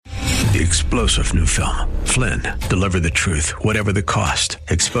The explosive new film, Flynn, deliver the truth, whatever the cost.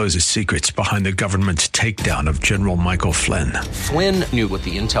 Exposes secrets behind the government's takedown of General Michael Flynn. Flynn knew what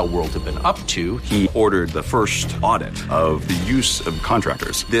the intel world had been up to. He ordered the first audit of the use of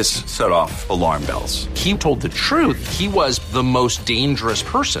contractors. This set off alarm bells. He told the truth. He was the most dangerous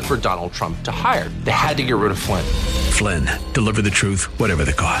person for Donald Trump to hire. They had to get rid of Flynn. Flynn, deliver the truth, whatever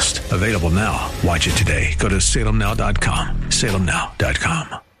the cost. Available now. Watch it today. Go to salemnow.com.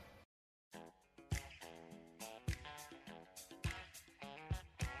 salemnow.com.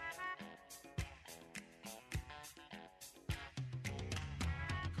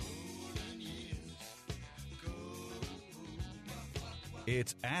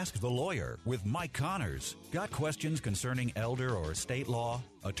 It's Ask the Lawyer with Mike Connors. Got questions concerning elder or estate law?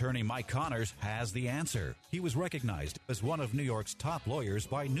 Attorney Mike Connors has the answer. He was recognized as one of New York's top lawyers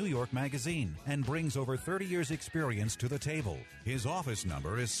by New York Magazine and brings over 30 years' experience to the table. His office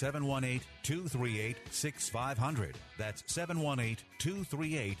number is 718-238-6500. That's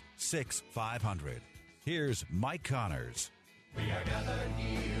 718-238-6500. Here's Mike Connors. We are gathered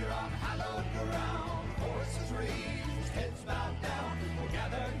here on hallowed ground, horses raised, heads bowed down. We're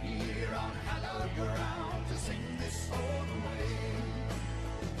gathered here on hallowed ground to sing this song away.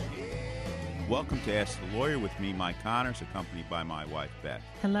 Welcome to Ask the Lawyer with me, Mike Connors, accompanied by my wife, Beth.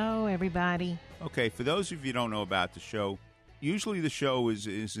 Hello, everybody. Okay, for those of you who don't know about the show, usually the show is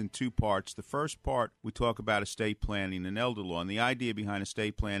in two parts. The first part, we talk about estate planning and elder law. And the idea behind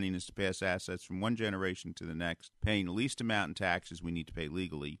estate planning is to pass assets from one generation to the next, paying the least amount in taxes we need to pay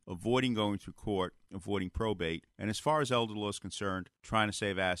legally, avoiding going through court, avoiding probate, and as far as elder law is concerned, trying to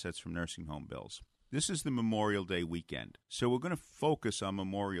save assets from nursing home bills. This is the Memorial Day weekend. So we're going to focus on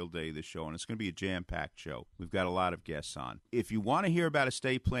Memorial Day this show, and it's going to be a jam-packed show. We've got a lot of guests on. If you want to hear about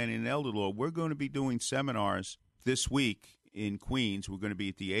estate planning and elder law, we're going to be doing seminars this week in Queens. We're going to be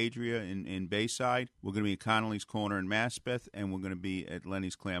at the Adria in Bayside. We're going to be at Connolly's Corner in Maspeth, and we're going to be at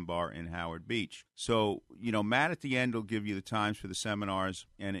Lenny's Clam Bar in Howard Beach. So, Matt at the end will give you the times for the seminars,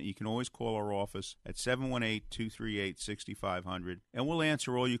 and you can always call our office at 718-238-6500, and we'll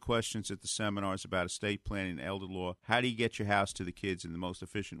answer all your questions at the seminars about estate planning and elder law. How do you get your house to the kids in the most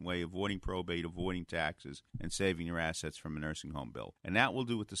efficient way, avoiding probate, avoiding taxes, and saving your assets from a nursing home bill? And that we'll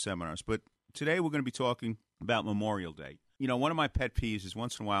do at the seminars. But today we're going to be talking about Memorial Day. One of my pet peeves is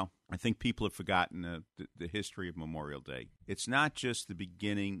once in a while, I think people have forgotten the history of Memorial Day. It's not just the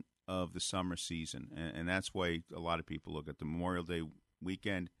beginning of the summer season, and that's why a lot of people look at the Memorial Day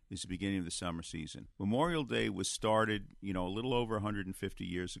weekend is the beginning of the summer season. Memorial Day was started, a little over 150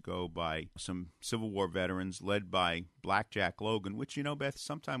 years ago by some Civil War veterans led by Black Jack Logan, which, Beth,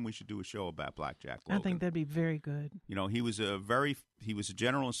 sometime we should do a show about Black Jack Logan. I think that'd be very good. He was a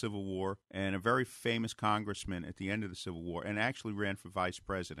general in the Civil War and a very famous congressman at the end of the Civil War and actually ran for vice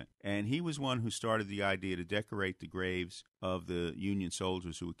president. And he was one who started the idea to decorate the graves of the Union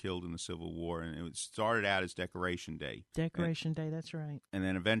soldiers who were killed in the Civil War. And it started out as Decoration Day. Decoration Day, that's right. And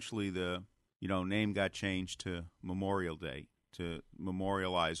then eventually the name got changed to Memorial Day to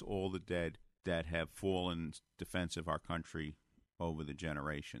memorialize all the dead that have fallen in defense of our country over the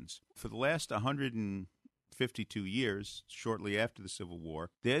generations. For the last 152 years, shortly after the Civil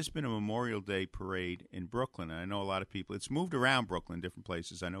War, there's been a Memorial Day parade in Brooklyn. And I know a lot of people, it's moved around Brooklyn, different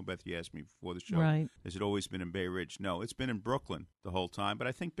places. I know, Beth, you asked me before the show, right. Has it always been in Bay Ridge? No, it's been in Brooklyn the whole time. But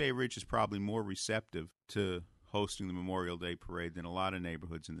I think Bay Ridge is probably more receptive to hosting the Memorial Day parade than a lot of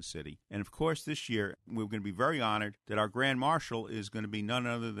neighborhoods in the city. And, of course, this year, we're going to be very honored that our Grand Marshal is going to be none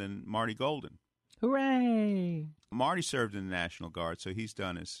other than Marty Golden. Hooray! Marty served in the National Guard, so he's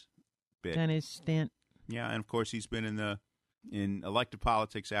done his bit. Done his stint. Yeah, and, of course, he's been in elected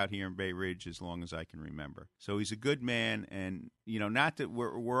politics out here in Bay Ridge as long as I can remember. So he's a good man, and, not that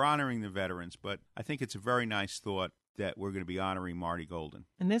we're honoring the veterans, but I think it's a very nice thought that we're going to be honoring Marty Golden.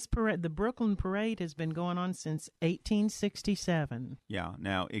 And this parade, the Brooklyn Parade, has been going on since 1867. Yeah.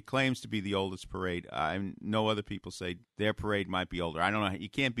 Now, it claims to be the oldest parade. I know other people say their parade might be older. I don't know. You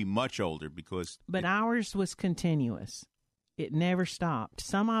can't be much older because... But ours was continuous. It never stopped.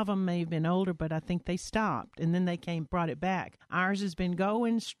 Some of them may have been older, but I think they stopped, and then they brought it back. Ours has been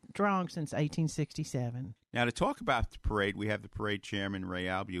going strong since 1867. Now, to talk about the parade, we have the parade chairman, Ray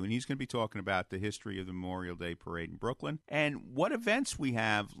Albieu, and he's going to be talking about the history of the Memorial Day Parade in Brooklyn and what events we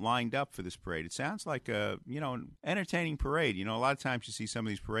have lined up for this parade. It sounds like an entertaining parade. A lot of times you see some of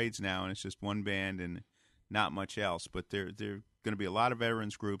these parades now, and it's just one band and not much else. But they're going to be a lot of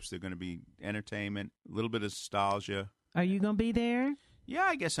veterans groups. They're going to be entertainment, a little bit of nostalgia. Are you going to be there? Yeah,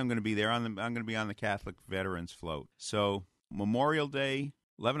 I guess I'm going to be there. I'm going to be on the Catholic Veterans Float. So Memorial Day,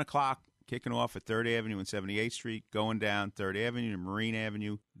 11 o'clock. Kicking off at 3rd Avenue and 78th Street, going down 3rd Avenue to Marine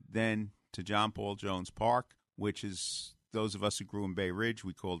Avenue, then to John Paul Jones Park, which is, those of us who grew in Bay Ridge,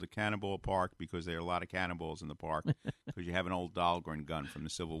 we called it Cannonball Park because there are a lot of cannonballs in the park because you have an old Dahlgren gun from the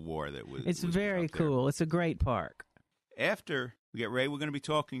Civil War that was. It's was very up there. cool. It's a great park. After we get ready, we're going to be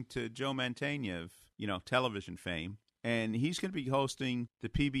talking to Joe Mantegna of, television fame, and he's going to be hosting the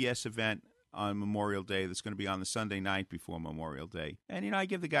PBS event on Memorial Day that's going to be on the Sunday night before Memorial Day. And, I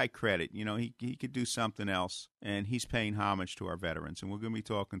give the guy credit. He could do something else, and he's paying homage to our veterans. And we're going to be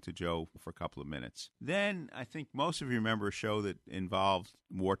talking to Joe for a couple of minutes. Then I think most of you remember a show that involved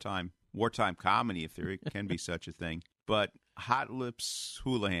wartime comedy, if there can be such a thing. But Hot Lips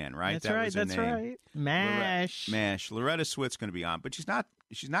Houlihan, right? That's that right. was her That's name. right. MASH. MASH. Loretta Swit's going to be on, but she's not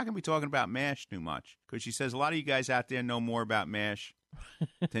going to be talking about MASH too much because she says a lot of you guys out there know more about MASH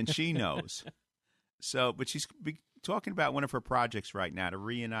than she knows. But she's be talking about one of her projects right now to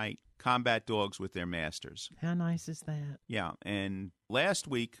reunite combat dogs with their masters. How nice is that? Yeah, and last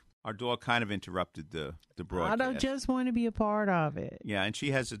week our dog kind of interrupted the broadcast. I don't just want to be a part of it. Yeah, and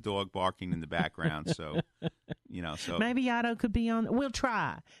she has a dog barking in the background, so so maybe Otto could be on. We'll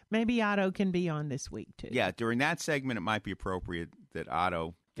try. Maybe Otto can be on this week too. Yeah, during that segment, it might be appropriate that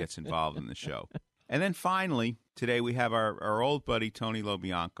Otto gets involved in the show. And then finally, today we have our old buddy Tony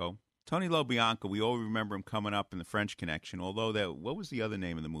LoBianco. Tony LoBianco, we all remember him coming up in The French Connection, although what was the other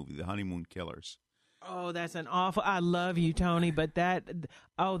name of the movie? The Honeymoon Killers. Oh, that's an awful. I love you, Tony, but that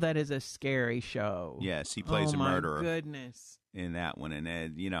is a scary show. Yes, he plays a murderer. Oh my goodness! In that one,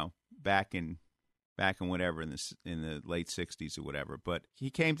 and back in whatever in the late '60s or whatever. But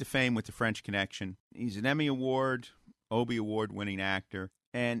he came to fame with The French Connection. He's an Emmy Award, Obie Award winning actor,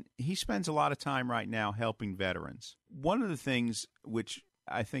 and he spends a lot of time right now helping veterans. One of the things which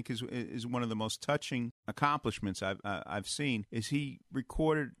I think is one of the most touching accomplishments I've seen is he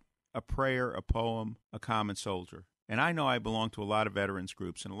recorded a prayer, a poem, A Common Soldier. And I know I belong to a lot of veterans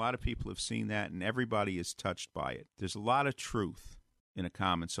groups, and a lot of people have seen that, and everybody is touched by it. There's a lot of truth in A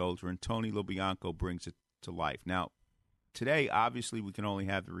Common Soldier, and Tony LoBianco brings it to life. Now, today, obviously, we can only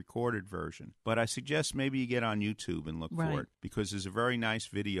have the recorded version, but I suggest maybe you get on YouTube and look for it, because there's a very nice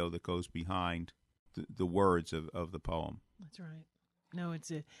video that goes behind the words of the poem. That's right. No,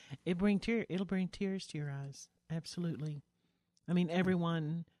 it'll bring tears to your eyes. Absolutely. I mean,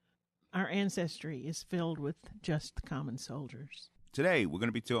 everyone, our ancestry is filled with just common soldiers. Today, we're going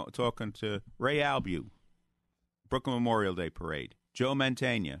to be talking to Ray Albu, Brooklyn Memorial Day Parade, Joe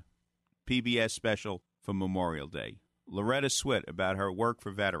Mantegna, PBS special for Memorial Day, Loretta Swit about her work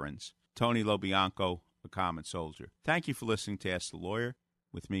for veterans, Tony LoBianco, A Common Soldier. Thank you for listening to Ask the Lawyer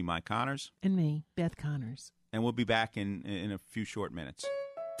with me, Mike Connors. And me, Beth Connors. And we'll be back in a few short minutes.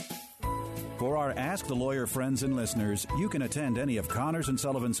 For our Ask the Lawyer friends and listeners, you can attend any of Connors and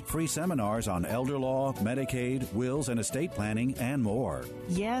Sullivan's free seminars on elder law, Medicaid, wills and estate planning, and more.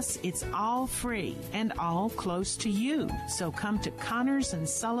 Yes, it's all free and all close to you. So come to Connors and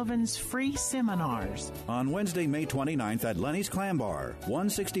Sullivan's free seminars. On Wednesday, May 29th at Lenny's Clam Bar,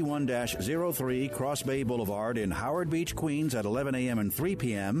 161-03 Cross Bay Boulevard in Howard Beach, Queens at 11 a.m. and 3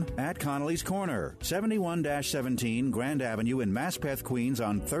 p.m. At Connolly's Corner, 71-17 Grand Avenue in Maspeth, Queens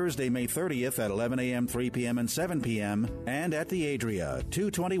on Thursday, May 30th at 11 a.m., 3 p.m., and 7 p.m., and at the Adria,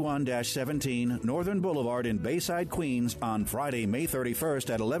 221-17 Northern Boulevard in Bayside, Queens on Friday, May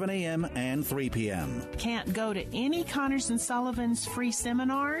 31st at 11 a.m. and 3 p.m. Can't go to any Connors and Sullivan's free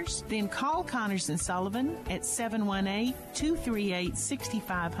seminars? Then call Connors and Sullivan at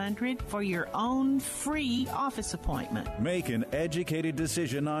 718-238-6500 for your own free office appointment. Make an educated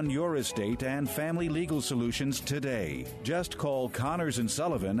decision on your estate and family legal solutions today. Just call Connors and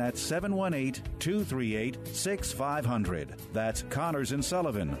Sullivan at 718-238-6500. That's Connors and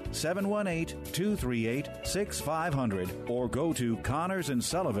Sullivan, 718-238-6500, or go to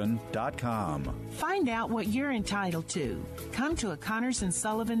connorsandsullivan.com. Find out what you're entitled to. Come to a Connors and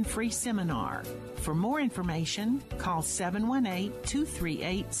Sullivan free seminar. For more information, call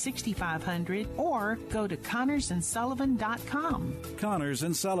 718-238-6500 or go to connorsandsullivan.com. Connors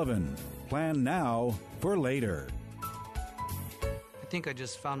and Sullivan. Plan now for later. I think I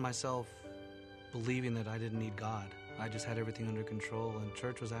just found myself believing that I didn't need God. I just had everything under control, and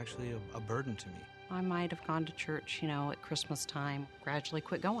church was actually a burden to me. I might have gone to church, at Christmas time, gradually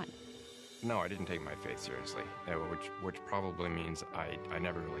quit going. No, I didn't take my faith seriously, which probably means I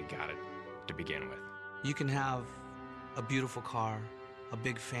never really got it to begin with. You can have a beautiful car, a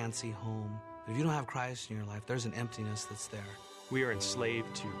big fancy home, but if you don't have Christ in your life, there's an emptiness that's there. We are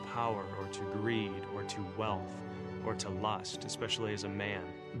enslaved to power or to greed or to wealth or to lust, especially as a man.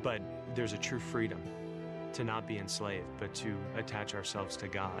 But there's a true freedom to not be enslaved, but to attach ourselves to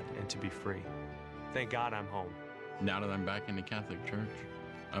God and to be free. Thank God I'm home. Now that I'm back in the Catholic Church,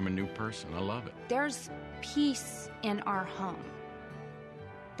 I'm a new person. I love it. There's peace in our home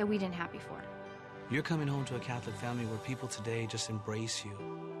that we didn't have before. You're coming home to a Catholic family where people today just embrace you.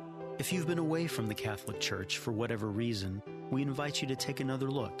 If you've been away from the Catholic Church for whatever reason, we invite you to take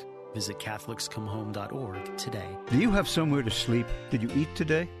another look. Visit CatholicsComeHome.org today. Do you have somewhere to sleep? Did you eat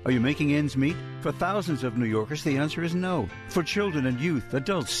today? Are you making ends meet? For thousands of New Yorkers, the answer is no. For children and youth,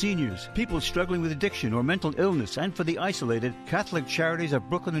 adults, seniors, people struggling with addiction or mental illness, and for the isolated, Catholic Charities of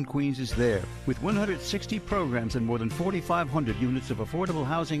Brooklyn and Queens is there. With 160 programs and more than 4,500 units of affordable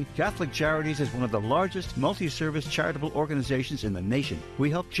housing, Catholic Charities is one of the largest multi-service charitable organizations in the nation. We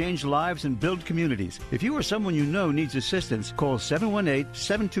help change lives and build communities. If you or someone you know needs assistance, call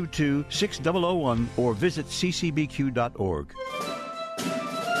 718-722-6001 or visit ccbq.org.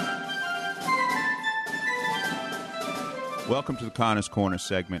 Welcome to the Connors Corner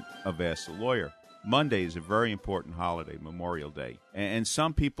segment of Ask the Lawyer. Monday is a very important holiday, Memorial Day. And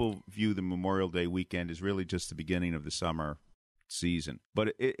some people view the Memorial Day weekend as really just the beginning of the summer season.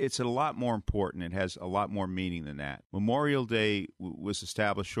 But it's a lot more important. It has a lot more meaning than that. Memorial Day was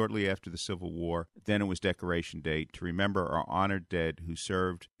established shortly after the Civil War. Then it was Decoration Day to remember our honored dead who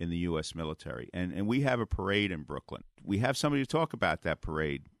served in the U.S. military. And we have a parade in Brooklyn. We have somebody to talk about that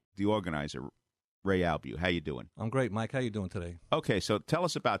parade, the organizer, Ray Albiu. How you doing? I'm great, Mike. How you doing today? Okay, so tell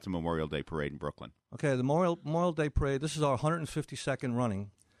us about the Memorial Day Parade in Brooklyn. Okay, the Memorial Day Parade, this is our 152nd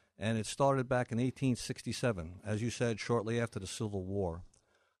running, and it started back in 1867, as you said, shortly after the Civil War.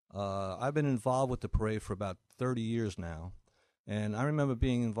 I've been involved with the parade for about 30 years now, and I remember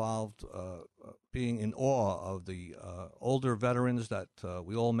being involved, being in awe of the older veterans that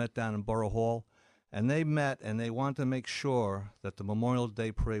we all met down in Borough Hall, and they met and they wanted to make sure that the Memorial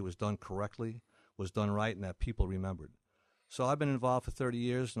Day Parade was done correctly, was done right, and that people remembered. So I've been involved for 30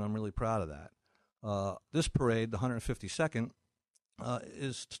 years, and I'm really proud of that. This parade, the 152nd,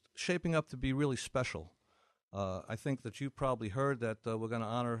 is shaping up to be really special. I think that you probably heard that we're going to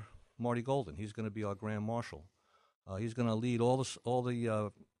honor Marty Golden. He's going to be our Grand Marshal. He's going to lead all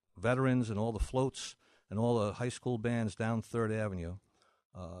the veterans and all the floats and all the high school bands down 3rd Avenue,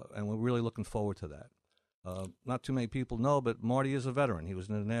 and we're really looking forward to that. Not too many people know, but Marty is a veteran. He was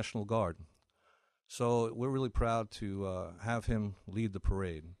in the National Guard. So we're really proud to have him lead the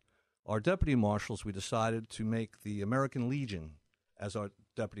parade. Our deputy marshals, we decided to make the American Legion as our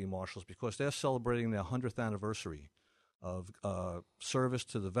deputy marshals because they're celebrating their 100th anniversary of service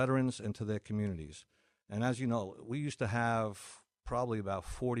to the veterans and to their communities. And as you know, we used to have probably about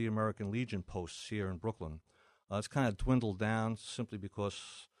 40 American Legion posts here in Brooklyn. It's kind of dwindled down simply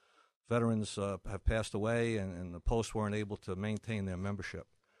because veterans have passed away and the posts weren't able to maintain their membership.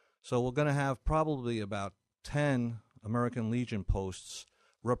 So we're going to have probably about 10 American Legion posts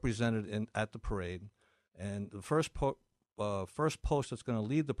represented at the parade. And the first post that's going to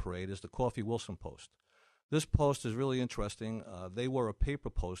lead the parade is the Coffee Wilson post. This post is really interesting. They were a paper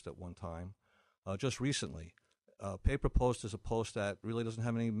post at one time, just recently. Paper post is a post that really doesn't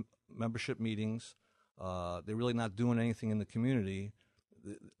have any membership meetings. They're really not doing anything in the community.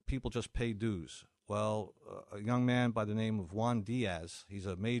 People just pay dues. Well, a young man by the name of Juan Diaz, he's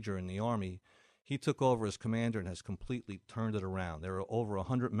a major in the Army, he took over as commander and has completely turned it around. There are over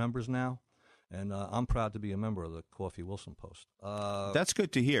 100 members now, and I'm proud to be a member of the Coffee Wilson Post. That's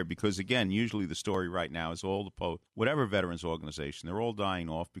good to hear because, again, usually the story right now is all the whatever veterans organization, they're all dying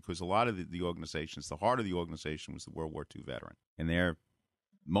off because a lot of the organizations, the heart of the organization was the World War II veteran, and they're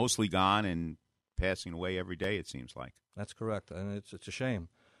mostly gone and passing away every day, it seems like. That's correct, and it's a shame.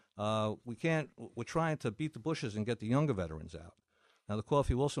 We're trying to beat the bushes and get the younger veterans out. Now, the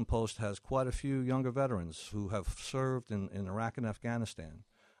Coffee Wilson Post has quite a few younger veterans who have served in Iraq and Afghanistan,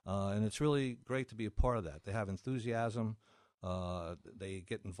 and it's really great to be a part of that. They have enthusiasm. They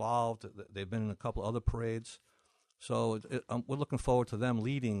get involved. They've been in a couple other parades. So we're looking forward to them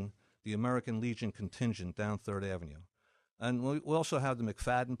leading the American Legion contingent down 3rd Avenue. And we also have the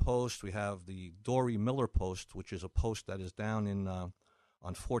McFadden Post. We have the Dory Miller Post, which is a post that is down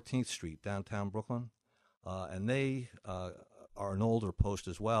on 14th Street, downtown Brooklyn. And they are an older post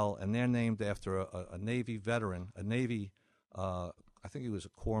as well, and they're named after a Navy veteran, I think he was a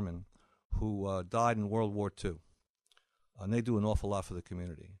corpsman, who died in World War II. And they do an awful lot for the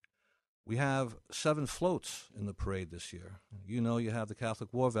community. We have 7 floats in the parade this year. You know, you have the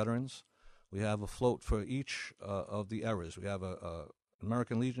Catholic War veterans. We have a float for each of the eras. We have a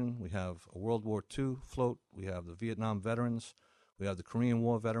American Legion. We have a World War II float. We have the Vietnam veterans. We have the Korean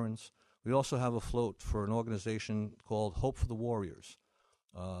War veterans. We also have a float for an organization called Hope for the Warriors.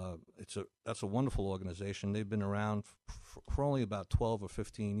 That's a wonderful organization. They've been around for only about 12 or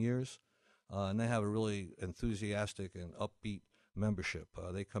 15 years, and they have a really enthusiastic and upbeat membership.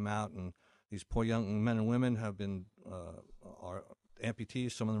 They come out, and these poor young men and women have been are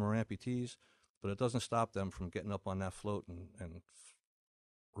amputees. Some of them are amputees, but it doesn't stop them from getting up on that float and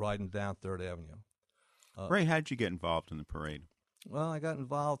riding down 3rd Avenue. Ray, how did you get involved in the parade? Well, I got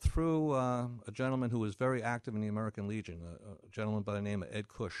involved through a gentleman who was very active in the American Legion, a gentleman by the name of Ed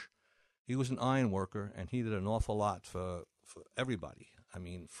Cush. He was an iron worker, and he did an awful lot for everybody. I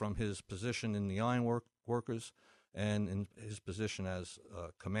mean, from his position in the iron workers and in his position as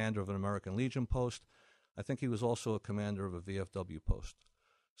commander of an American Legion post, I think he was also a commander of a VFW post.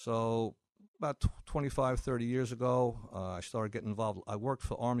 So about 25, 30 years ago, I started getting involved. I worked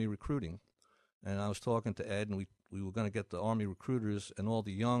for Army recruiting, and I was talking to Ed, and we were going to get the Army recruiters and all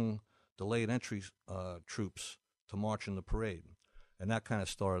the young delayed entry troops to march in the parade. And that kind of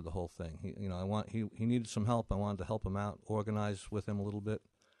started the whole thing. He needed some help. I wanted to help him out, organize with him a little bit,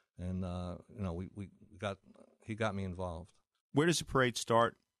 and he got me involved. Where does the parade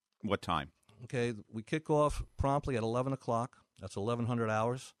start? What time? Okay, we kick off promptly at 11 o'clock. That's 1100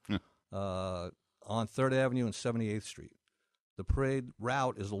 hours on 3rd Avenue and 78th Street. The parade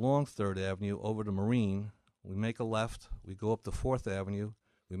route is along 3rd Avenue over to Marine. We make a left. We go up to 4th Avenue.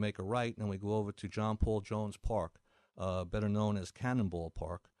 We make a right, and we go over to John Paul Jones Park, better known as Cannonball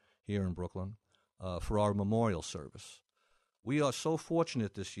Park here in Brooklyn, for our memorial service. We are so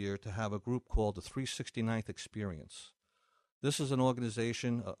fortunate this year to have a group called the 369th Experience. This is an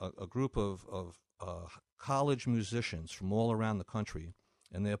organization, a group of college musicians from all around the country,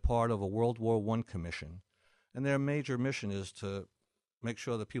 and they're part of a World War I commission. And their major mission is to make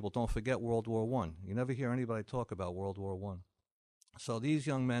sure that people don't forget World War I. You never hear anybody talk about World War I. So these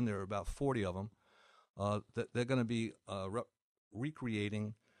young men, there are about 40 of them, they're going to be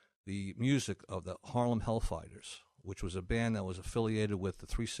recreating the music of the Harlem Hellfighters, which was a band that was affiliated with the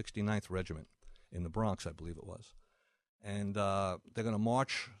 369th Regiment in the Bronx, I believe it was. And they're going to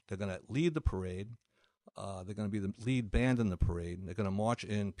march. They're going to lead the parade. They're going to be the lead band in the parade. They're going to march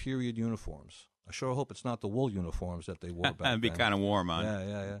in period uniforms. I sure hope it's not the wool uniforms that they wore back then. It'd be kind of warm, huh?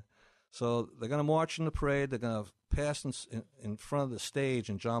 Yeah. So they're going to march in the parade. They're going to pass in front of the stage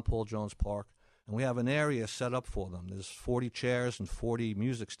in John Paul Jones Park, and we have an area set up for them. There's 40 chairs and 40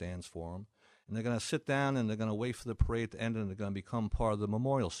 music stands for them, and they're going to sit down and they're going to wait for the parade to end, and they're going to become part of the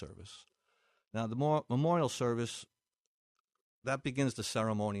memorial service. Now, the memorial service, that begins the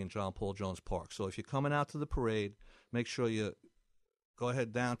ceremony in John Paul Jones Park. So if you're coming out to the parade, make sure you go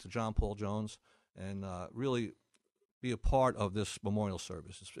ahead down to John Paul Jones and really be a part of this memorial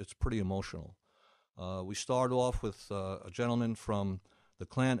service. It's pretty emotional. We start off with a gentleman from the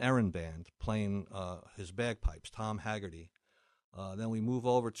Clan Erin Band playing his bagpipes, Tom Haggerty. Then we move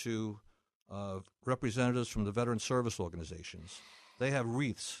over to representatives from the veteran service organizations. They have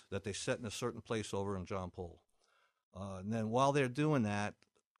wreaths that they set in a certain place over in John Paul. And then while they're doing that,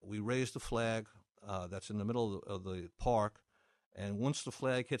 we raise the flag that's in the middle of the park. And once the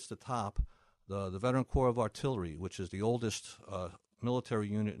flag hits the top, the Veteran Corps of Artillery, which is the oldest military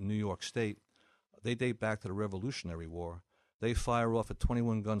unit in New York State, they date back to the Revolutionary War. They fire off a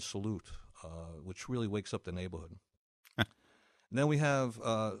 21-gun salute, which really wakes up the neighborhood. And then we have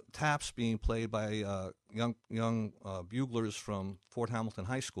taps being played by young buglers from Fort Hamilton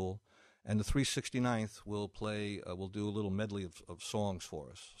High School, and the 369th will do a little medley of songs for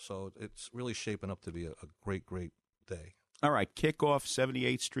us. So it's really shaping up to be a great, great day. All right, kickoff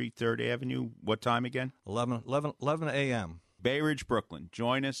 78th Street, 3rd Avenue. What time again? 11 a.m. Bay Ridge, Brooklyn.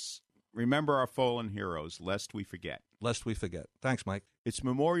 Join us. Remember our fallen heroes, lest we forget. Lest we forget. Thanks, Mike. It's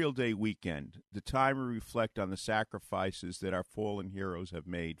Memorial Day weekend, the time we reflect on the sacrifices that our fallen heroes have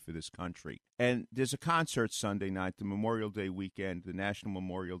made for this country. And there's a concert Sunday night, the Memorial Day weekend, the National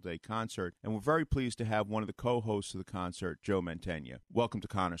Memorial Day Concert, and we're very pleased to have one of the co-hosts of the concert, Joe Mantegna. Welcome to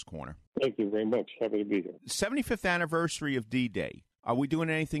Connor's Corner. Thank you very much. Happy to be here. 75th anniversary of D-Day. Are we doing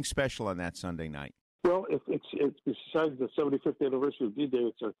anything special on that Sunday night? Well, it's besides the 75th anniversary of D-Day,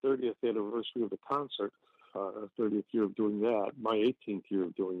 it's our 30th anniversary of the concert, our 30th year of doing that, my 18th year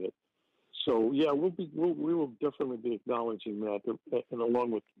of doing it. So, yeah, we will definitely be acknowledging that, and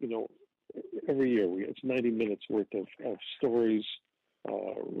along with, every year it's 90 minutes worth of stories,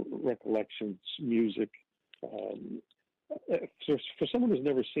 recollections, music. For someone who's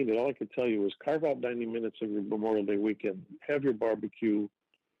never seen it, all I can tell you is carve out 90 minutes of your Memorial Day weekend, have your barbecue,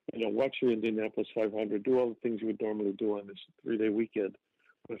 watch your Indianapolis 500, do all the things you would normally do on this 3-day weekend.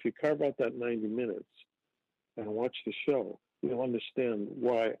 But if you carve out that 90 minutes and watch the show, you'll understand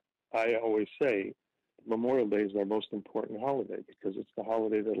why I always say Memorial Day is our most important holiday, because it's the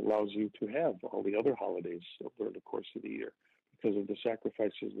holiday that allows you to have all the other holidays over the course of the year because of the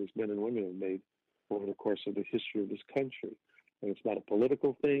sacrifices these men and women have made over the course of the history of this country. and it's not a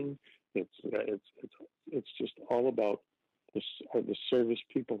political thing. It's just all about the service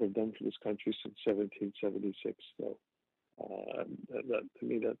people have done for this country since 1776. So to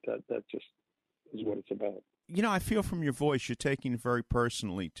me, that just is what it's about. You know, I feel from your voice you're taking it very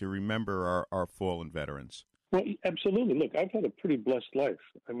personally to remember our fallen veterans. Well, absolutely. Look, I've had a pretty blessed life.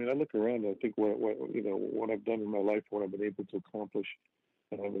 I mean, I look around and I think what I've done in my life, what I've been able to accomplish.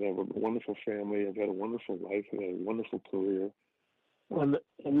 And I've had a wonderful family. I've had a wonderful life. I've had a wonderful career. And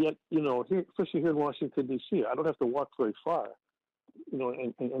yet, here, especially here in Washington, D.C., I don't have to walk very far. And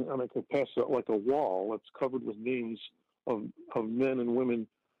I can pass like a wall that's covered with names of men and women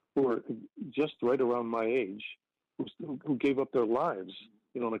who are just right around my age, who gave up their lives,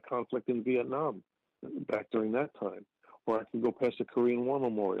 in a conflict in Vietnam back during that time. Or I can go past the Korean War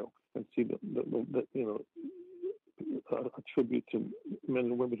Memorial and see a tribute to men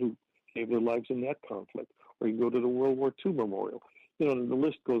and women who gave their lives in that conflict. Or you can go to the World War II Memorial. And the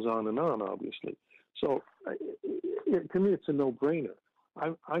list goes on and on, obviously. So to me, it's a no-brainer.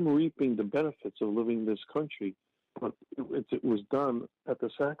 I'm reaping the benefits of living in this country, but it was done at the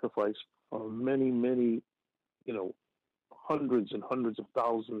sacrifice of many, many, hundreds and hundreds of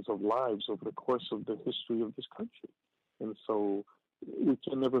thousands of lives over the course of the history of this country. And so we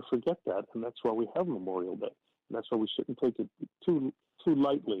can never forget that, and that's why we have Memorial Day. And that's why we shouldn't take it too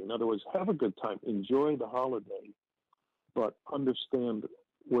lightly. In other words, have a good time, enjoy the holiday, but understand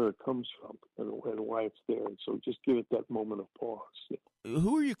where it comes from and why it's there. And so just give it that moment of pause.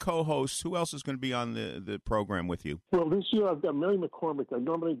 Who are your co-hosts? Who else is going to be on the program with you? Well, this year I've got Mary McCormick. I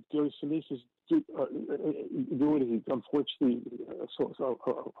normally Gary Sinise is doing it. He unfortunately, a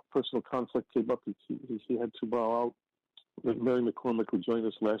personal conflict came up. He had to bow out. But Mary McCormick, who joined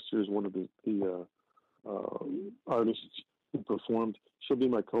us last year, is one of the artists who performed. She'll be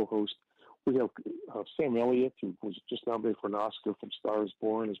my co-host. We have Sam Elliott, who was just nominated for an Oscar from Star is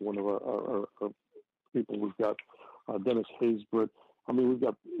Born, is one of our people. We've got Dennis Haysbert. I mean, we've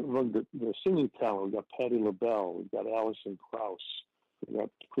got among the singing talent. We've got Patti LaBelle. We've got Alison Krauss. We've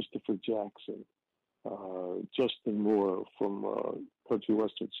got Christopher Jackson. Justin Moore from Country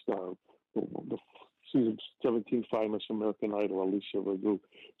Western Star. The season 17 finalist American Idol, Alicia Vergou.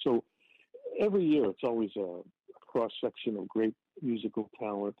 So every year it's always a cross-section of great musical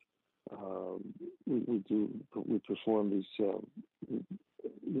talent. We perform these.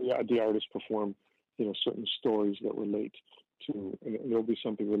 The artists perform, certain stories that relate to, and there'll be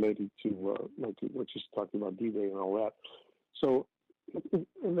something related to, like we're just talking about D-Day and all that. So,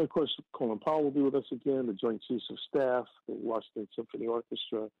 and of course, Colin Powell will be with us again. The Joint Chiefs of Staff, the Washington Symphony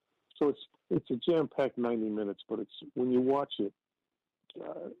Orchestra. So it's a jam-packed 90 minutes, but it's when you watch it.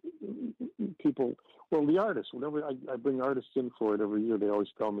 The artists, whenever I bring artists in for it every year, they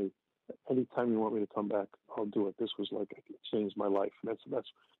always tell me, anytime you want me to come back, I'll do it. This was like, it changed my life. And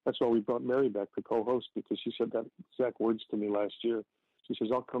that's why we brought Mary back to co-host, because she said that exact words to me last year. She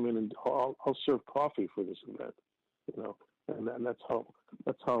says, I'll come in and I'll serve coffee for this event, and that's how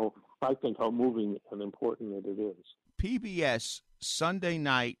I think how moving and important it is. PBS, Sunday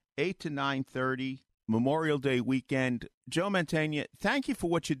night, 8 to 9:30, Memorial Day weekend. Joe Mantegna, thank you for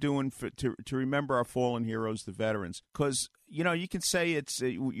what you're doing to remember our fallen heroes, the veterans. Because, you can say it's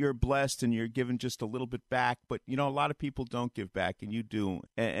you're blessed and you're giving just a little bit back, but, a lot of people don't give back, and you do.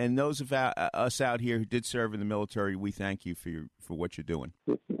 And those of us out here who did serve in the military, we thank you for what you're doing.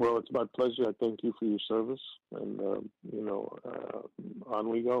 Well, it's my pleasure. I thank you for your service, and, on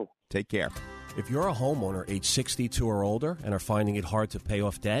we go. Take care. If you're a homeowner age 62 or older and are finding it hard to pay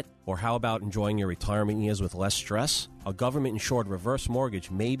off debt, or how about enjoying your retirement years with less stress? A government-insured reverse mortgage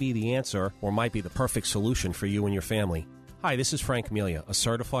may be the answer, or might be the perfect solution for you and your family. Hi, this is Frank Melia, a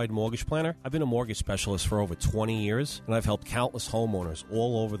certified mortgage planner. I've been a mortgage specialist for over 20 years, and I've helped countless homeowners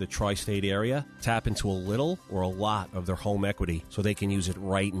all over the tri-state area tap into a little or a lot of their home equity so they can use it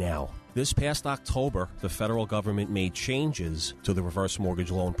right now. This past October, the federal government made changes to the reverse mortgage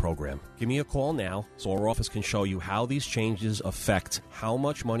loan program. Give me a call now so our office can show you how these changes affect how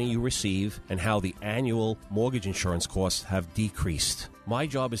much money you receive and how the annual mortgage insurance costs have decreased. My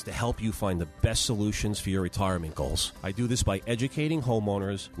job is to help you find the best solutions for your retirement goals. I do this by educating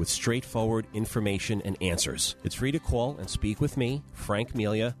homeowners with straightforward information and answers. It's free to call and speak with me, Frank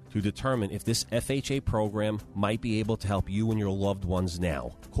Melia, to determine if this FHA program might be able to help you and your loved ones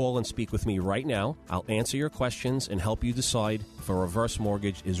now. Call and speak with me right now. I'll answer your questions and help you decide if a reverse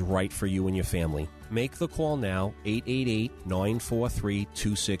mortgage is right for you and your family. Make the call now,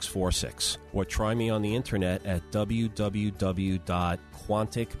 888-943-2646. Or try me on the internet at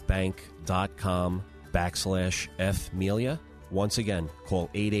www.quanticbank.com/Fmelia. Once again, call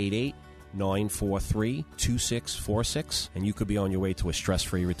 888 888-943-2646, and you could be on your way to a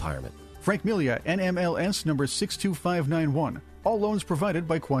stress-free retirement. Frank Melia, NMLS number 62591. All loans provided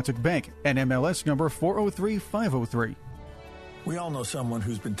by Quantic Bank, NMLS number 403503. We all know someone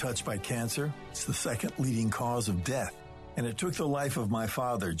who's been touched by cancer. It's the second leading cause of death. And it took the life of my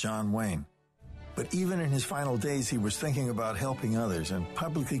father, John Wayne. But even in his final days, he was thinking about helping others and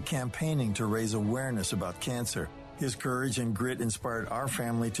publicly campaigning to raise awareness about cancer. His courage and grit inspired our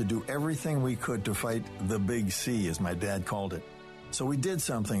family to do everything we could to fight the big C, as my dad called it. So we did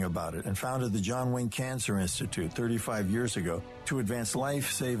something about it and founded the John Wayne Cancer Institute 35 years ago to advance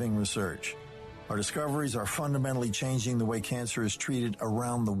life-saving research. Our discoveries are fundamentally changing the way cancer is treated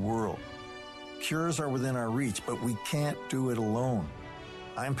around the world. Cures are within our reach, but we can't do it alone.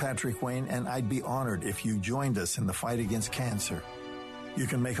 I'm Patrick Wayne, and I'd be honored if you joined us in the fight against cancer. You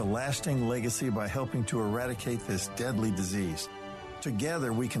can make a lasting legacy by helping to eradicate this deadly disease.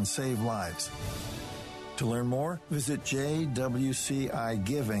 Together, we can save lives. To learn more, visit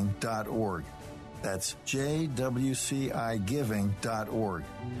jwcigiving.org. That's jwcigiving.org.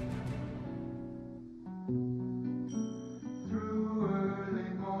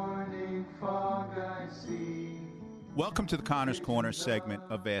 Welcome to the Connors Corner segment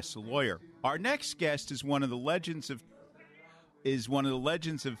of Ask the Lawyer. Our next guest is one of the legends of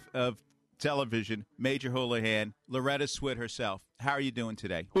television, Major Houlihan, Loretta Swit herself. How are you doing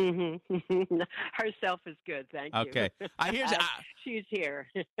today? Herself is good, thank you. Okay, I hear she's here.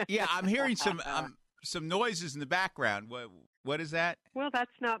 Yeah, I'm hearing some noises in the background. What is that? Well, that's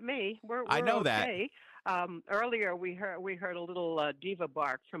not me. I know okay. Earlier, we heard a little diva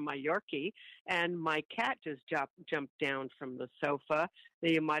bark from my Yorkie, and my cat just jumped down from the sofa.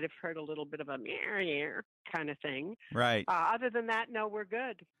 You might have heard a little bit of a meow kind of thing. Right. Other than that, no, we're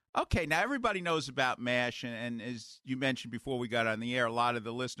good. Okay, now everybody knows about MASH, and as you mentioned before we got on the air, a lot of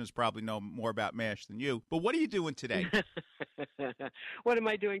the listeners probably know more about MASH than you. But what are you doing today? What am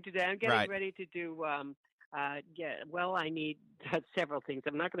I doing today? I'm getting Right. ready to do I need several things.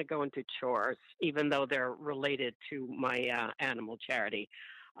 I'm not going to go into chores, even though they're related to my animal charity.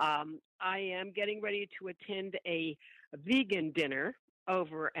 I am getting ready to attend a vegan dinner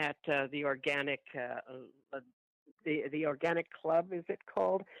over at the Organic the Organic Club, is it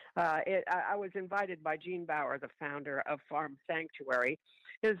called? I was invited by Gene Bauer, the founder of Farm Sanctuary.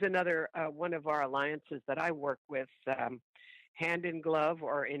 This is another one of our alliances that I work with, hand in glove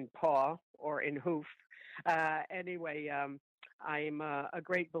or in paw or in hoof. Anyway, I'm a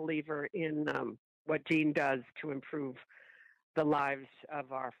great believer in what Gene does to improve the lives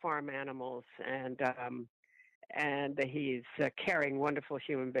of our farm animals, and he's a caring, wonderful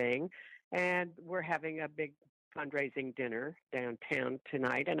human being. And we're having a big fundraising dinner downtown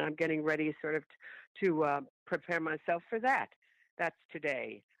tonight, and I'm getting ready sort of to prepare myself for that. That's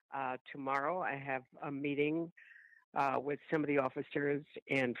today. Tomorrow I have a meeting with some of the officers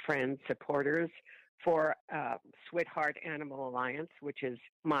and friends, supporters for Sweetheart Animal Alliance, which is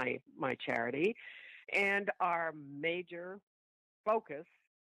my charity. And our major focus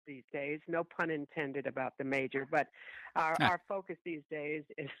these days, no pun intended about the major, but our focus these days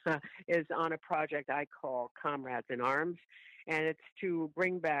is on a project I call Comrades in Arms, and it's to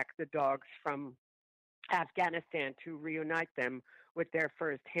bring back the dogs from Afghanistan, to reunite them with their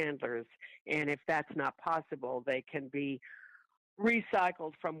first handlers. And if that's not possible, they can be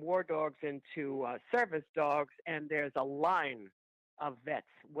recycled from war dogs into service dogs, and there's a line of vets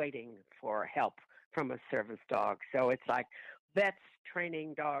waiting for help from a service dog. So it's like vets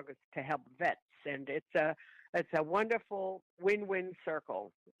training dogs to help vets, and it's a wonderful win-win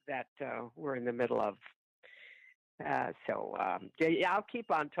circle that we're in the middle of. So I'll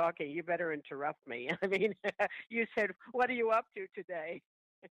keep on talking. You better interrupt me. I mean, you said, what are you up to today?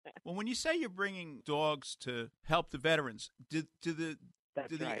 Well, when you say you're bringing dogs to help the veterans, do the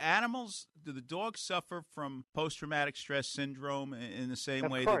animals, do the dogs suffer from post-traumatic stress syndrome in the same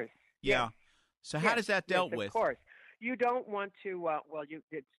way? Of course. Yeah. Yes. So how does that dealt with? Of course. You don't want to,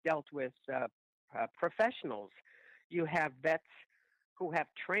 it's dealt with professionals. You have vets who have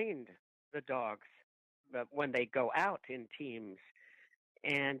trained the dogs when they go out in teams,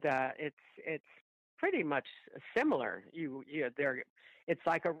 and it's pretty much similar. It's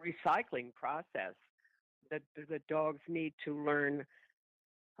like a recycling process. The dogs need to learn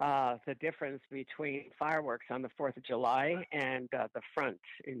the difference between fireworks on the 4th of July and the front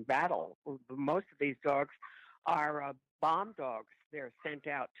in battle. Most of these dogs are bomb dogs. They're sent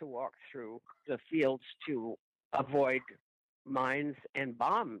out to walk through the fields to avoid mines and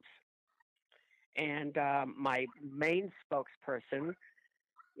bombs. And my main spokesperson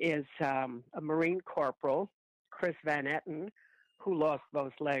is a Marine Corporal, Chris Van Etten, who lost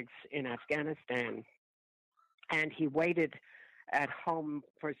both legs in Afghanistan. And he waited at home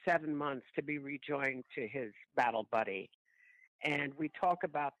for 7 months to be rejoined to his battle buddy. And we talk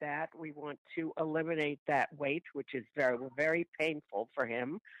about that. We want to eliminate that wait, which is very, very painful for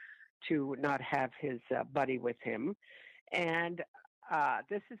him to not have his buddy with him. And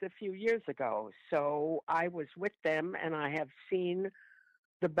this is a few years ago. So I was with them, and I have seen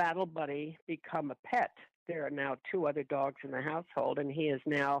the battle buddy become a pet. There are now 2 other dogs in the household, and he is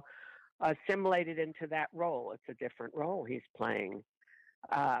now assimilated into that role. It's a different role he's playing.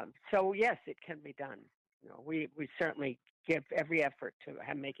 So yes, it can be done. You know, we certainly give every effort to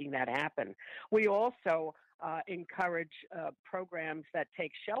making that happen. We also encourage programs that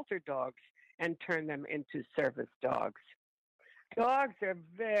take shelter dogs and turn them into service dogs. Dogs are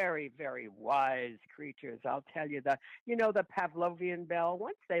very, very wise creatures. I'll tell you the Pavlovian bell.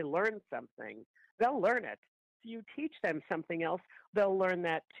 Once they learn something, they'll learn it. If you teach them something else, they'll learn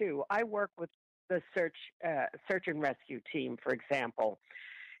that too. I work with the search and rescue team, for example.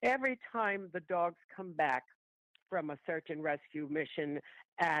 Every time the dogs come back from a search and rescue mission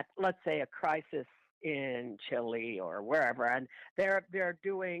at, let's say, a crisis in Chile or wherever, and they're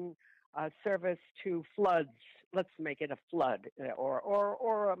doing service to floods. Let's make it a flood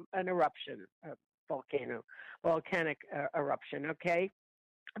or an eruption, a volcanic eruption. Okay,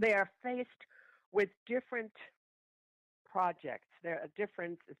 they are faced with different projects. There are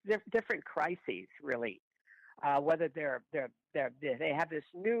different crises, really. Whether they have this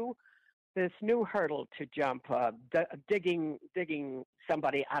new hurdle to jump, digging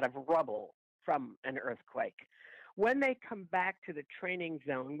somebody out of rubble from an earthquake. When they come back to the training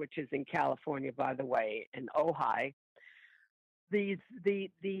zone, which is in California, by the way, in Ojai, the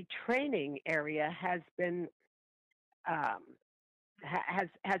training area has been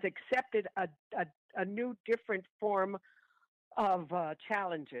has accepted a new, different form of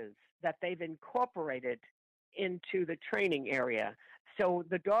challenges that they've incorporated into the training area. So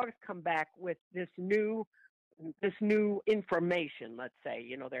the dogs come back with this new information, let's say.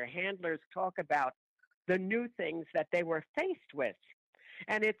 You know, their handlers talk about the new things that they were faced with,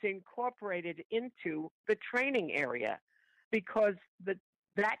 and it's incorporated into the training area because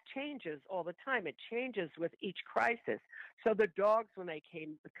that changes all the time. It changes with each crisis. So the dogs, when they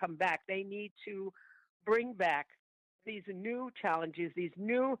come back, they need to bring back these new challenges, this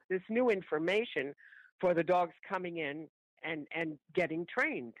new information for the dogs coming in and getting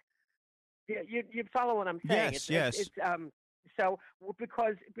trained. You follow what I'm saying? Yes. So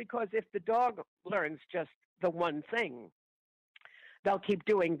because if the dog learns just the one thing, they'll keep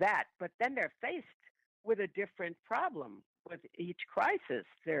doing that. But then they're faced with a different problem with each crisis.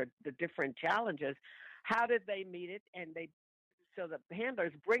 They're the different challenges. How did they meet it? So the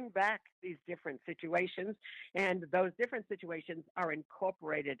handlers bring back these different situations, and those different situations are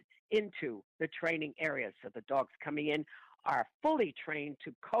incorporated into the training areas. So the dogs coming in are fully trained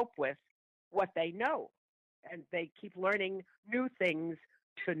to cope with what they know, and they keep learning new things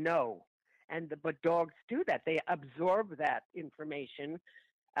to know. But dogs do that. They absorb that information,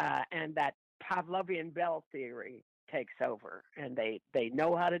 and that Pavlovian bell theory takes over, and they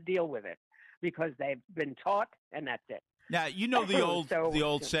know how to deal with it because they've been taught, and that's it. Now, you know the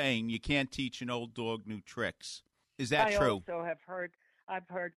old saying, you can't teach an old dog new tricks. Is that true? I also have heard, I've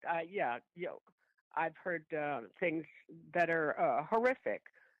heard things that are horrific.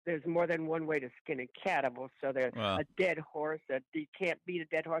 There's more than one way to skin a cat. So there's a dead horse, you can't beat a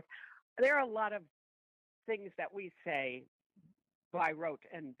dead horse. There are a lot of things that we say by rote,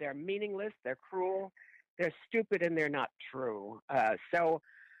 and they're meaningless, they're cruel, they're stupid, and they're not true.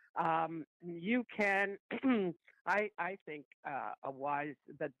 You can, I think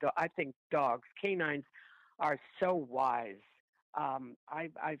I think dogs, canines, are so wise.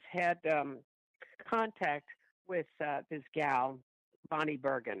 I've had contact with this gal, Bonnie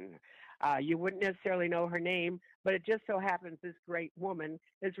Bergen. You wouldn't necessarily know her name, but it just so happens this great woman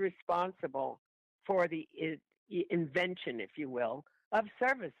is responsible for the invention, if you will, of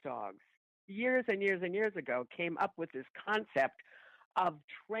service dogs. Years and years and years ago, came up with this concept of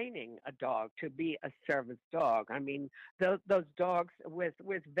training a dog to be a service dog. I mean, those dogs with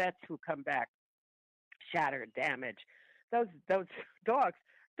vets who come back shattered, damaged, those dogs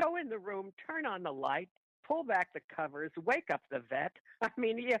go in the room, turn on the light, pull back the covers, wake up the vet. I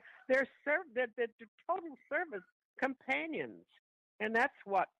mean, yeah, they're total service companions, and that's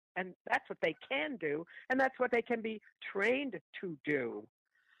what they can do, and that's what they can be trained to do.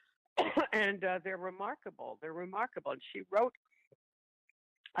 And they're remarkable. They're remarkable. And she wrote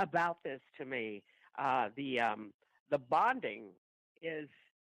about this to me. The bonding is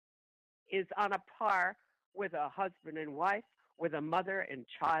on a par with a husband and wife with a mother and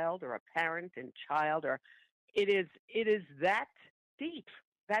child, or a parent and child, or it is that deep.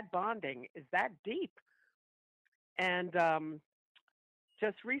 That bonding is that deep. And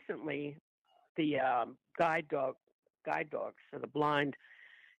just recently, the guide dogs for the blind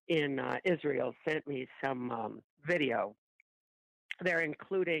in Israel sent me some video. They're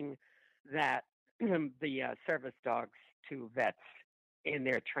including that the service dogs to vets in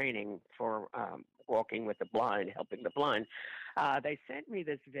their training for walking with the blind, helping the blind. They sent me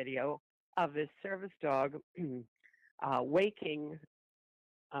this video of this service dog waking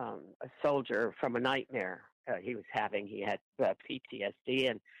a soldier from a nightmare he was having. He had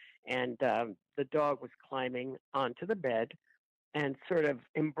PTSD, and the dog was climbing onto the bed and sort of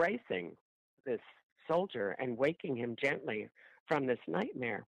embracing this soldier and waking him gently from this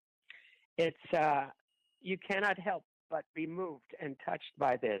nightmare. It's you cannot help but be moved and touched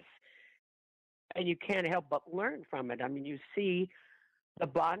by this, and you can't help but learn from it. I mean, you see the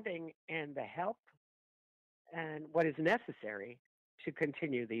bonding and the help and what is necessary to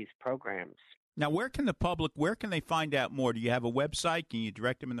continue these programs. Now, where can they find out more? Do you have a website? Can you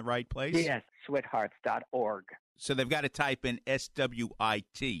direct them in the right place? Yes, SWITHearts.org. So they've got to type in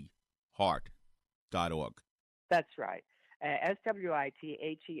SWIT, heart.org. That's right.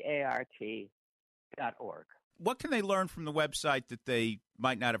 SWITHEART.org. What can they learn from the website that they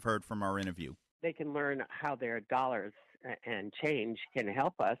might not have heard from our interview? They can learn how their dollars and change can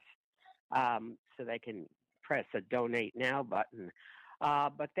help us, so they can press a Donate Now button.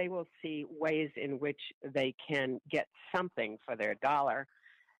 But they will see ways in which they can get something for their dollar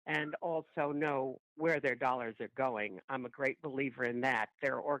and also know where their dollars are going. I'm a great believer in that.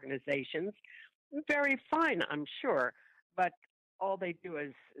 There are organizations, very fine, I'm sure, but all they do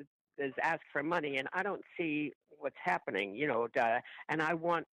is ask for money, and I don't see what's happening, and I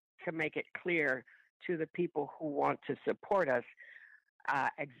want to make it clear to the people who want to support us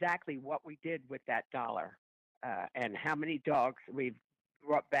exactly what we did with that dollar and how many dogs we've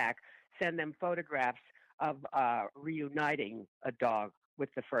brought back. Send them photographs of reuniting a dog with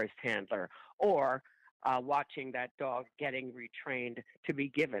the first handler, or watching that dog getting retrained to be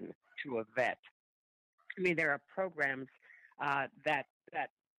given to a vet. I mean, there are programs that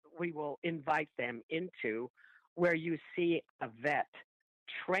we will invite them into where you see a vet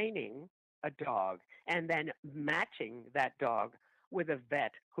training a dog and then matching that dog with a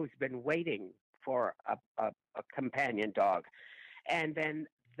vet who's been waiting for a companion dog. And then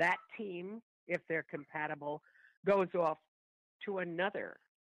that team, if they're compatible, goes off to another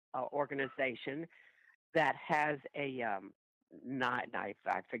organization that has I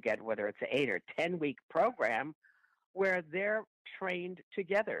forget whether it's an 8 or 10 week program where they're trained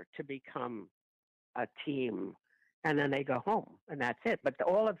together to become a team, and then they go home, and that's it. But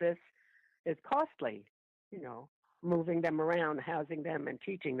all of this is costly, moving them around, housing them, and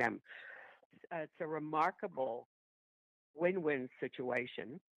teaching them. It's a remarkable win-win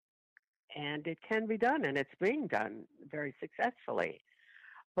situation, and it can be done, and it's being done very successfully.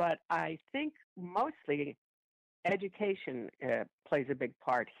 But I think mostly education plays a big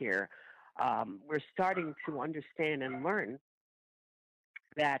part here. We're starting to understand and learn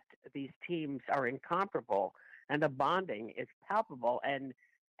that these teams are incomparable, and the bonding is palpable, and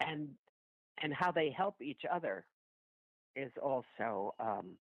how they help each other is also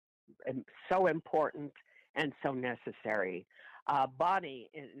so important and so necessary. Bonnie,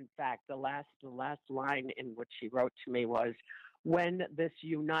 in fact, the last line in which she wrote to me was, when this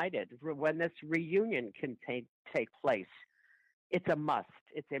reunion can take place, it's a must,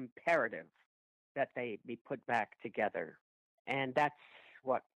 it's imperative that they be put back together. And that's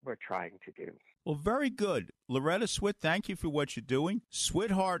what we're trying to do. Well, very good. Loretta Swit, thank you for what you're doing.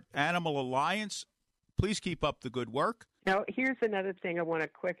 SWITHeart Animal Alliance, please keep up the good work. Now, here's another thing I want to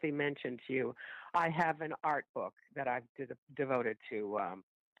quickly mention to you. I have an art book that I've devoted to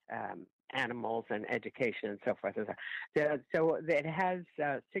animals and education and so forth. So it has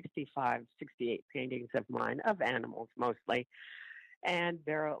 68 paintings of mine, of animals mostly. And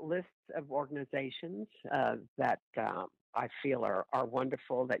there are lists of organizations that I feel are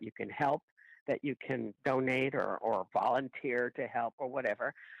wonderful, that you can help, that you can donate or volunteer to help or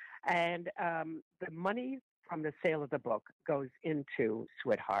whatever. And the money from the sale of the book goes into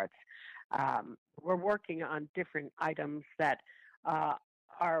SWITHearts. We're working on different items that are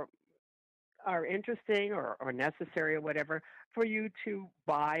interesting or necessary or whatever for you to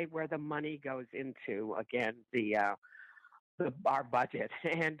buy, where the money goes into, again, our budget.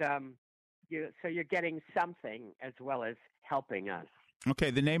 And so you're getting something as well as helping us.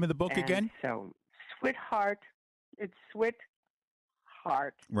 Okay, the name of the book again? So SWITHeart, it's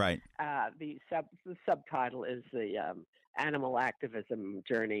Heart. Right. The subtitle is the Animal Activism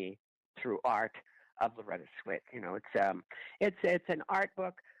Journey Through Art of Loretta Swit. You know, it's an art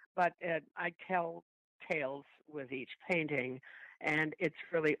book, but I tell tales with each painting, and it's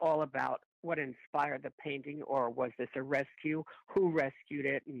really all about what inspired the painting, or was this a rescue? Who rescued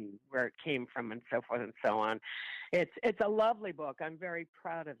it, and where it came from, and so forth and so on. It's a lovely book. I'm very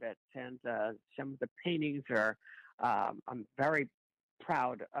proud of it, and some of the paintings are. I'm very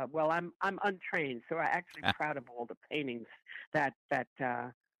proud. I'm untrained, so I'm actually proud of all the paintings that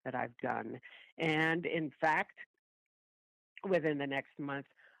I've done. And in fact, within the next month,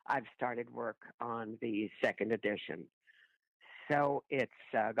 I've started work on the second edition. So it's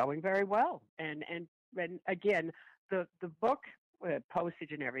going very well. And again, the book,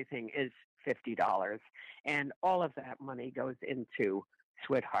 postage and everything is $50, and all of that money goes into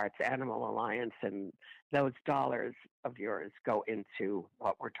Sweethearts Animal Alliance, and those dollars of yours go into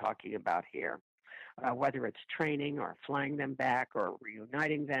what we're talking about here, whether it's training or flying them back or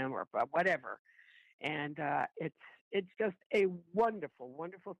reuniting them or whatever. And it's just a wonderful,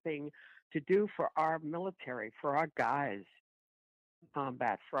 wonderful thing to do for our military, for our guys in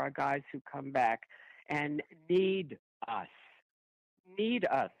combat, for our guys who come back and need us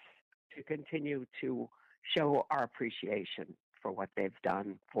to continue to show our appreciation for what they've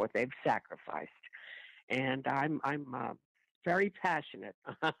done, for what they've sacrificed. And I'm very passionate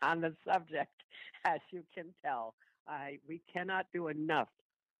on the subject, as you can tell. We cannot do enough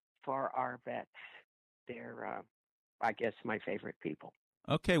for our vets. They're, I guess, my favorite people.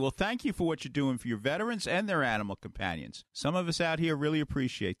 Okay, well, thank you for what you're doing for your veterans and their animal companions. Some of us out here really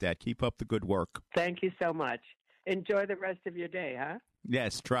appreciate that. Keep up the good work. Thank you so much. Enjoy the rest of your day, huh?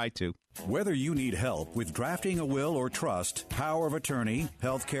 Yes, try to. Whether you need help with drafting a will or trust, power of attorney,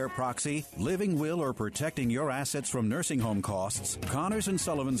 healthcare proxy, living will, or protecting your assets from nursing home costs, Connors &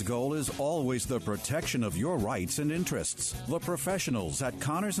 Sullivan's goal is always the protection of your rights and interests. The professionals at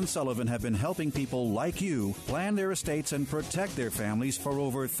Connors & Sullivan have been helping people like you plan their estates and protect their families for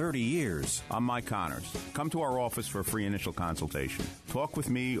over 30 years. I'm Mike Connors. Come to our office for a free initial consultation. Talk with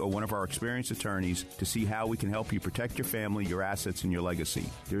me or one of our experienced attorneys to see how we can help you protect your family, your assets, and your legacy.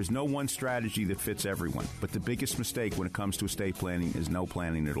 There is no one strategy that fits everyone, but the biggest mistake when it comes to estate planning is no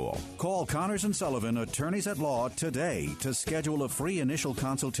planning at all. Call Connors & Sullivan, attorneys at law, today to schedule a free initial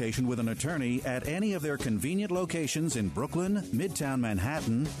consultation with an attorney at any of their convenient locations in Brooklyn, Midtown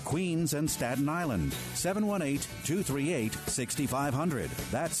Manhattan, Queens, and Staten Island. 718-238-6500.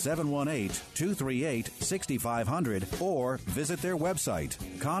 That's 718-238-6500, or visit their website,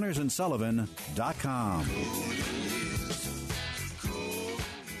 connorsandsullivan.com.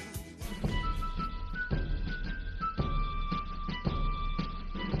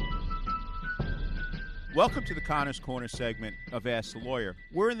 Welcome to the Connors Corner segment of Ask the Lawyer.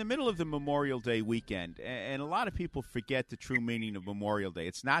 We're in the middle of the Memorial Day weekend, and a lot of people forget the true meaning of Memorial Day.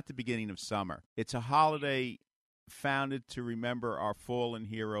 It's not the beginning of summer. It's a holiday founded to remember our fallen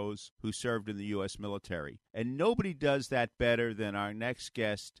heroes who served in the U.S. military. And nobody does that better than our next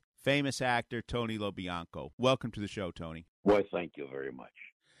guest, famous actor Tony LoBianco. Welcome to the show, Tony. Well, thank you very much.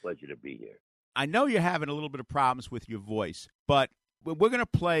 Pleasure to be here. I know you're having a little bit of problems with your voice, but we're going to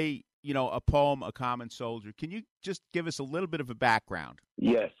play, a poem, A Common Soldier. Can you just give us a little bit of a background?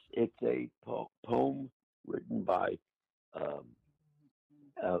 Yes, it's a poem written by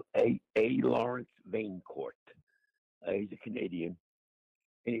A. Lawrence Vanecourt. He's a Canadian,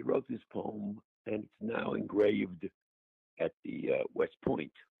 and he wrote this poem, and it's now engraved at the West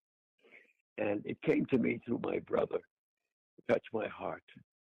Point. And it came to me through my brother, touched my heart,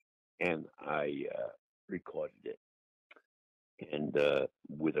 and I recorded it. And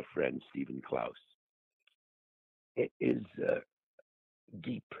with a friend, Stephen Klaus. It is a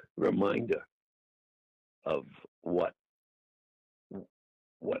deep reminder of what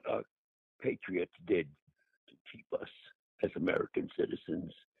our patriots did to keep us as American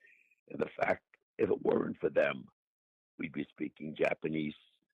citizens, and the fact, if it weren't for them, we'd be speaking Japanese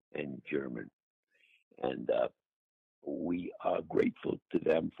and German. And we are grateful to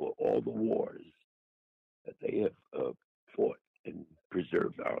them for all the wars that they have fought and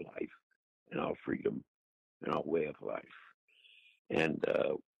preserved our life and our freedom and our way of life. And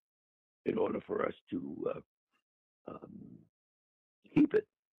in order for us to keep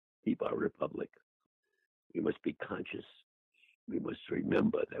our republic, we must be conscious. We must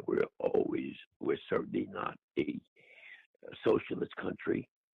remember that we're certainly not a socialist country.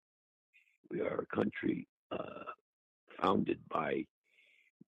 We are a country founded by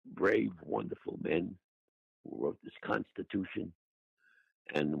brave, wonderful men who wrote this Constitution,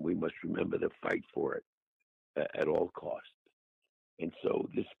 and we must remember to fight for it at all costs. And so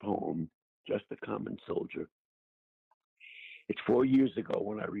this poem, Just a Common Soldier, it's 4 years ago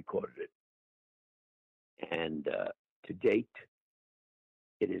when I recorded it. And to date,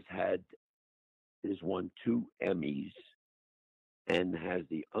 it has won 2 Emmys and has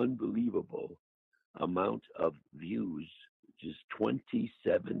the unbelievable amount of views, which is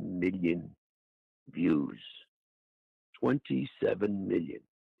 27 million views. 27 million,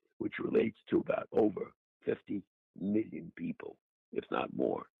 which relates to about over 50 million people, if not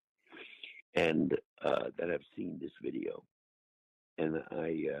more, and that have seen this video. And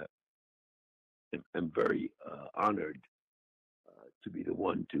I am very honored to be the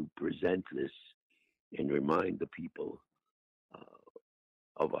one to present this and remind the people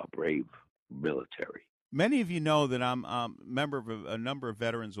of our brave military. Many of you know that I'm a member of a number of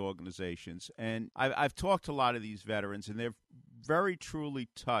veterans organizations, and I've talked to a lot of these veterans, and they're very truly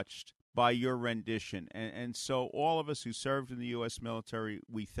touched by your rendition. And so all of us who served in the U.S. military,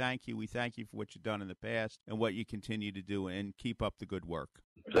 we thank you. We thank you for what you've done in the past and what you continue to do, and keep up the good work.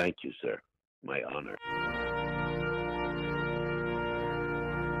 Thank you, sir. My honor.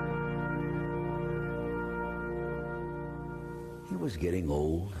 He was getting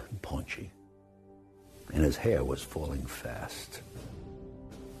old and paunchy, and his hair was falling fast.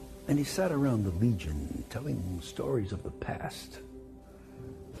 And he sat around the Legion telling stories of the past,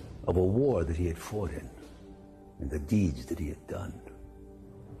 of a war that he had fought in, and the deeds that he had done,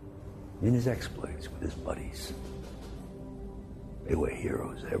 in his exploits with his buddies. They were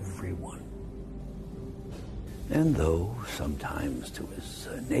heroes, every one. And though sometimes to his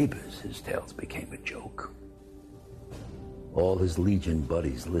neighbors his tales became a joke, all his Legion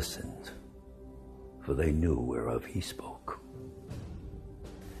buddies listened, for they knew whereof he spoke.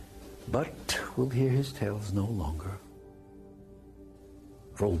 But we'll hear his tales no longer,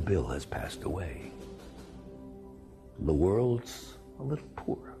 for old Bill has passed away. The world's a little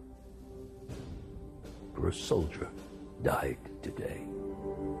poorer, for a soldier died today.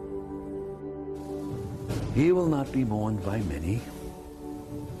 He will not be mourned by many,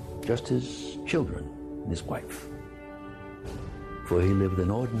 just his children and his wife, for he lived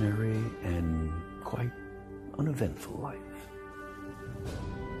an ordinary and quite uneventful life,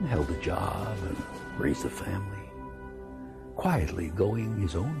 and held a job and raised a family, quietly going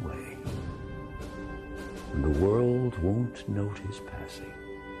his own way. And the world won't note his passing,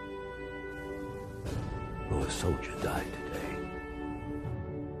 though a soldier died today.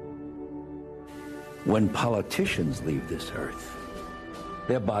 When politicians leave this earth,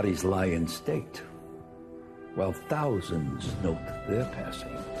 their bodies lie in state, while thousands note their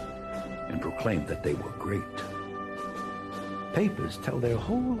passing and proclaim that they were great. Papers tell their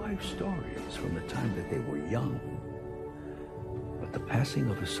whole life stories from the time that they were young. But the passing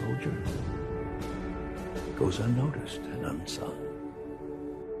of a soldier goes unnoticed and unsung.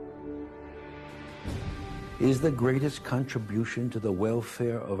 Is the greatest contribution to the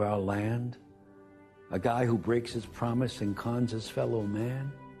welfare of our land a guy who breaks his promise and cons his fellow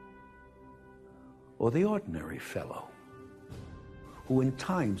man? Or the ordinary fellow who in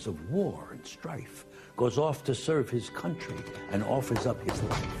times of war and strife goes off to serve his country and offers up his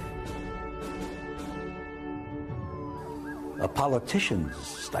life? A politician's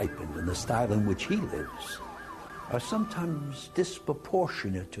stipend and the style in which he lives are sometimes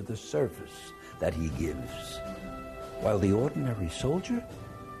disproportionate to the service that he gives, while the ordinary soldier,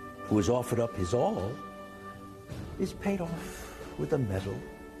 who has offered up his all, is paid off with a medal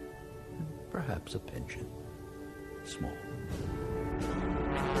and perhaps a pension, small.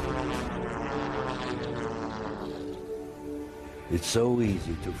 It's so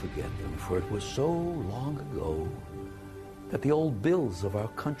easy to forget them, for it was so long ago that the old Bills of our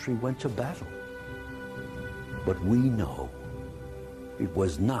country went to battle. But we know it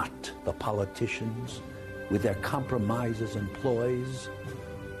was not the politicians with their compromises and ploys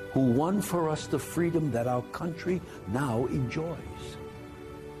who won for us the freedom that our country now enjoys.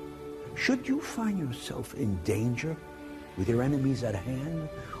 Should you find yourself in danger with your enemies at hand,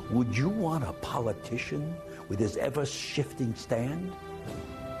 would you want a politician with his ever-shifting stand?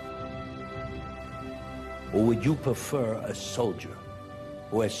 Or would you prefer a soldier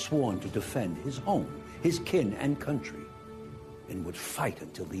who has sworn to defend his home, his kin, and country, and would fight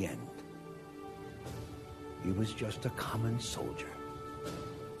until the end? He was just a common soldier,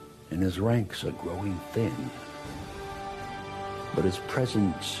 and his ranks are growing thin. But his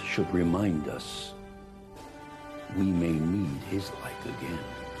presence should remind us we may need his like again.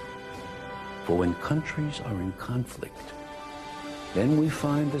 For when countries are in conflict, then we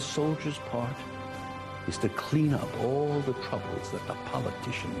find the soldier's part is to clean up all the troubles that the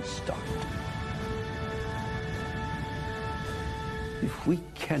politicians start. If we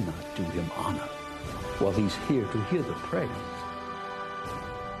cannot do him honor while he's here to hear the praise,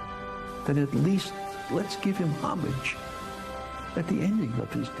 then at least let's give him homage at the ending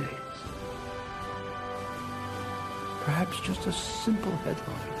of his days. Perhaps just a simple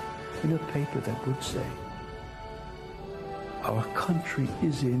headline in a paper that would say, "Our country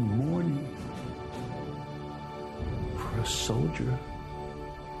is in mourning, for a soldier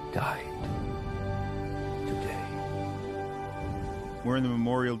died today." We're in the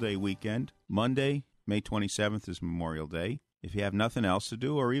Memorial Day weekend. Monday, May 27th is Memorial Day. If you have nothing else to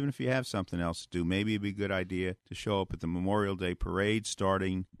do, or even if you have something else to do, maybe it'd be a good idea to show up at the Memorial Day Parade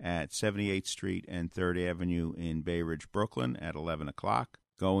starting at 78th Street and 3rd Avenue in Bay Ridge, Brooklyn at 11 o'clock.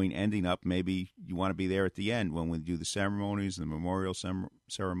 Ending up, maybe you want to be there at the end when we do the ceremonies, the memorial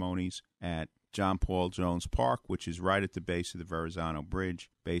ceremonies at John Paul Jones Park, which is right at the base of the Verrazano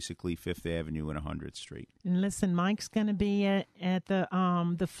Bridge, basically 5th Avenue and 100th Street. And listen, Mike's going to be at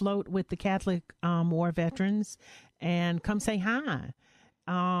the float with the Catholic war veterans, and come say hi.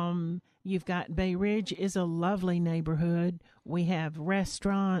 You've got Bay Ridge is a lovely neighborhood. We have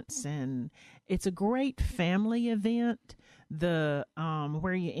restaurants, and it's a great family event. The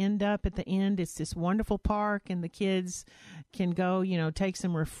where you end up at the end, it's this wonderful park, and the kids can go, take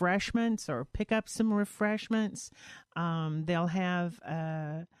some refreshments or pick up some refreshments. They'll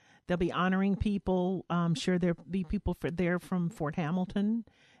be honoring people. I'm sure there'll be people there from Fort Hamilton,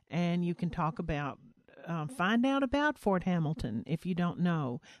 and you can talk about. Find out about Fort Hamilton if you don't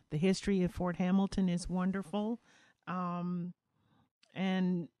know. The history of Fort Hamilton is wonderful. And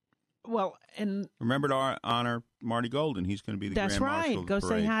remember to honor Marty Golden. He's going to be the Grand Marshal of the parade. That's right. Go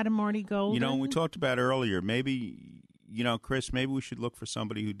say hi to Marty Golden. We talked about earlier, maybe, Chris, maybe we should look for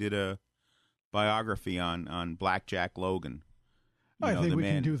somebody who did a biography on Black Jack Logan. I think we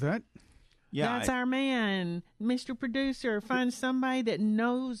can do that. Yeah, that's our man, Mr. Producer. Find somebody that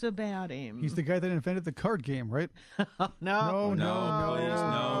knows about him. He's the guy that invented the card game, right? No.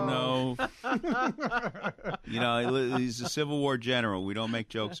 He's a Civil War general. We don't make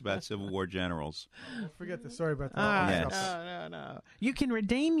jokes about Civil War generals. Forget this. Sorry about that. No. You can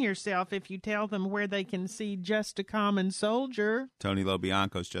redeem yourself if you tell them where they can see Just a Common Soldier. Tony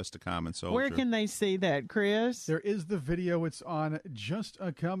LoBianco's Just a Common Soldier. Where can they see that, Chris? There is the video. It's on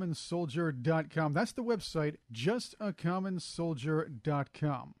JustACommonSoldier.com. That's the website,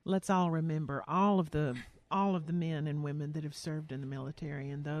 JustACommonSoldier.com. Let's all remember all of the men and women that have served in the military,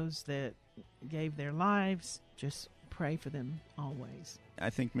 and those that gave their lives. Just pray for them always.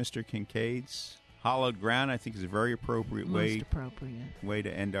 I think Mr. Kincaid's Hallowed Ground, I think, is a very appropriate way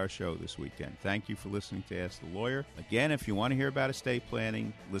to end our show this weekend. Thank you for listening to Ask the Lawyer. Again, if you want to hear about estate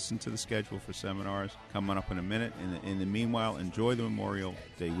planning, listen to the schedule for seminars coming up in a minute. In the meanwhile, enjoy the Memorial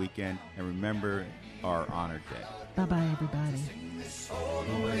Day weekend, and remember our honored day. Bye-bye, everybody.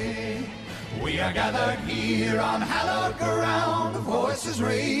 We are gathered here on hallowed ground, voices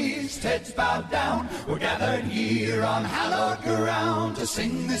raised, heads bowed down. We're gathered here on hallowed ground to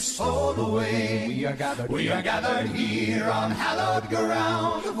sing this soul away. We are gathered here on hallowed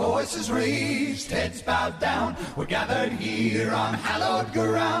ground, voices raised, heads bowed down. We're gathered here on hallowed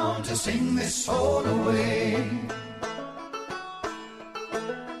ground to sing this soul away.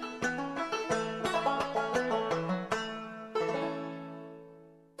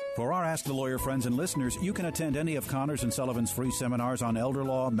 For our Ask the Lawyer friends and listeners, you can attend any of Connors and Sullivan's free seminars on elder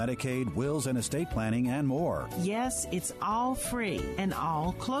law, Medicaid, wills and estate planning, and more. Yes, it's all free and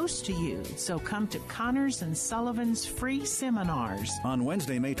all close to you. So come to Connors and Sullivan's free seminars. On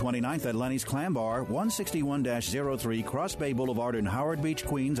Wednesday, May 29th at Lenny's Clam Bar, 161-03 Cross Bay Boulevard in Howard Beach,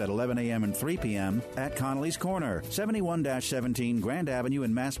 Queens at 11 a.m. and 3 p.m. At Connolly's Corner, 71-17 Grand Avenue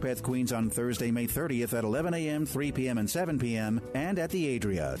in Maspeth, Queens on Thursday, May 30th at 11 a.m., 3 p.m. and 7 p.m. And at the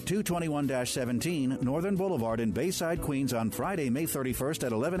Adria, 221-17 Northern Boulevard in Bayside, Queens on Friday, May 31st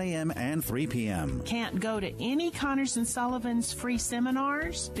at 11 a.m. and 3 p.m. Can't go to any Connors & Sullivan's free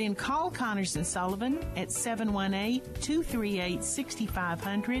seminars? Then call Connors & Sullivan at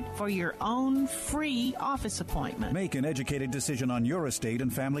 718-238-6500 for your own free office appointment. Make an educated decision on your estate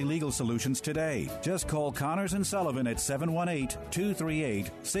and family legal solutions today. Just call Connors & Sullivan at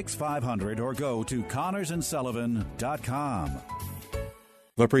 718-238-6500 or go to ConnorsandSullivan.com.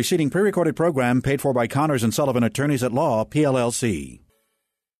 The preceding pre-recorded program paid for by Connors & Sullivan Attorneys at Law, PLLC.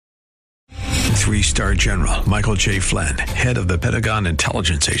 3-star General Michael J. Flynn, head of the Pentagon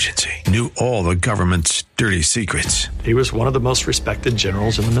Intelligence Agency, knew all the government's dirty secrets. He was one of the most respected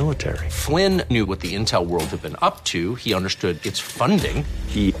generals in the military. Flynn knew what the intel world had been up to. He understood its funding.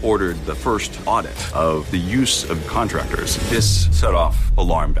 He ordered the first audit of the use of contractors. This set off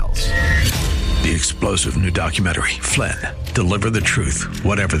alarm bells. The explosive new documentary, Flynn, Deliver the Truth,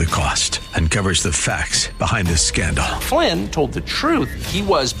 Whatever the Cost, uncovers the facts behind this scandal. Flynn told the truth. He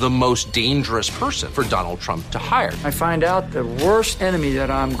was the most dangerous person for Donald Trump to hire. I find out the worst enemy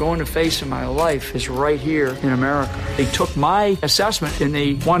that I'm going to face in my life is right here in America. They took my assessment and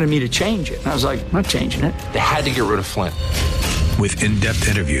they wanted me to change it. And I was like, I'm not changing it. They had to get rid of Flynn. With in-depth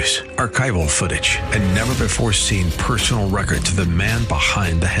interviews, archival footage, and never-before-seen personal records of the man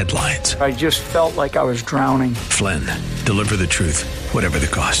behind the headlines. I just felt like I was drowning. Flynn, Deliver the Truth, Whatever the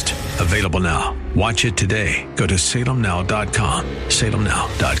Cost. Available now. Watch it today. Go to salemnow.com.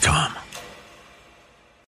 salemnow.com.